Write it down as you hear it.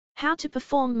How to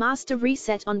perform master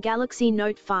reset on Galaxy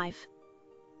Note 5.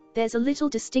 There's a little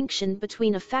distinction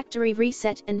between a factory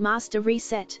reset and master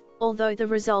reset, although the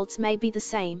results may be the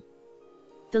same.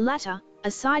 The latter,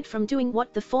 aside from doing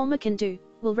what the former can do,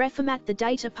 will reformat the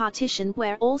data partition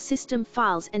where all system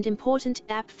files and important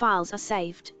app files are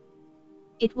saved.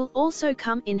 It will also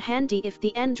come in handy if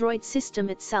the Android system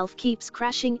itself keeps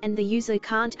crashing and the user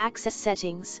can't access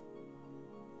settings.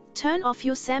 Turn off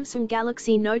your Samsung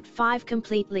Galaxy Note 5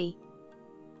 completely.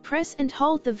 Press and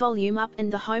hold the volume up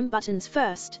and the home buttons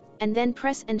first, and then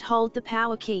press and hold the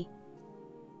power key.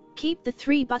 Keep the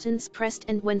three buttons pressed,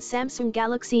 and when Samsung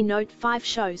Galaxy Note 5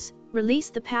 shows, release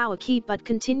the power key but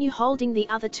continue holding the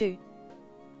other two.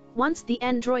 Once the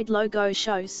Android logo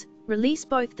shows, release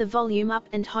both the volume up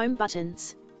and home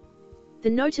buttons. The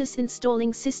notice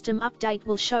installing system update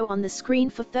will show on the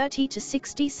screen for 30 to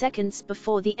 60 seconds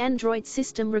before the Android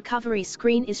system recovery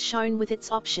screen is shown with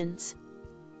its options.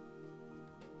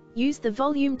 Use the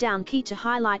volume down key to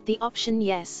highlight the option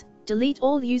Yes, delete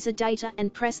all user data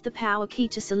and press the power key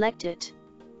to select it.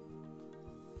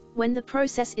 When the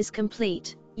process is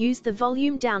complete, use the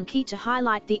volume down key to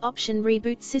highlight the option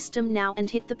Reboot System Now and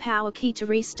hit the power key to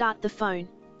restart the phone.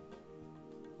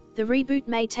 The reboot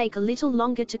may take a little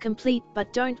longer to complete,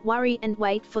 but don't worry and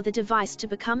wait for the device to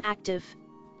become active.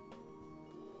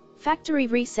 Factory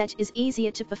reset is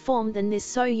easier to perform than this,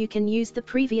 so you can use the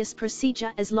previous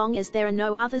procedure as long as there are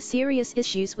no other serious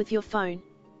issues with your phone.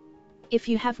 If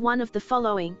you have one of the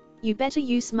following, you better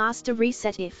use master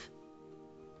reset. If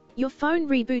your phone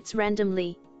reboots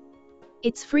randomly,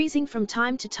 it's freezing from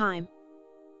time to time,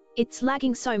 it's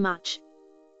lagging so much,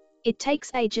 it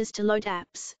takes ages to load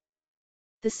apps,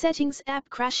 the settings app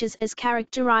crashes as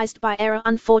characterized by error,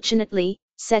 unfortunately,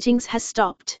 settings has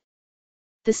stopped.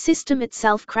 The system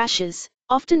itself crashes,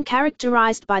 often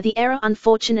characterized by the error,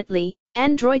 unfortunately,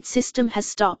 Android system has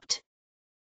stopped.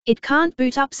 It can't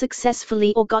boot up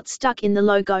successfully or got stuck in the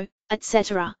logo,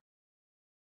 etc.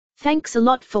 Thanks a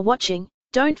lot for watching.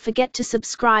 Don't forget to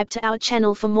subscribe to our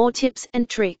channel for more tips and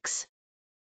tricks.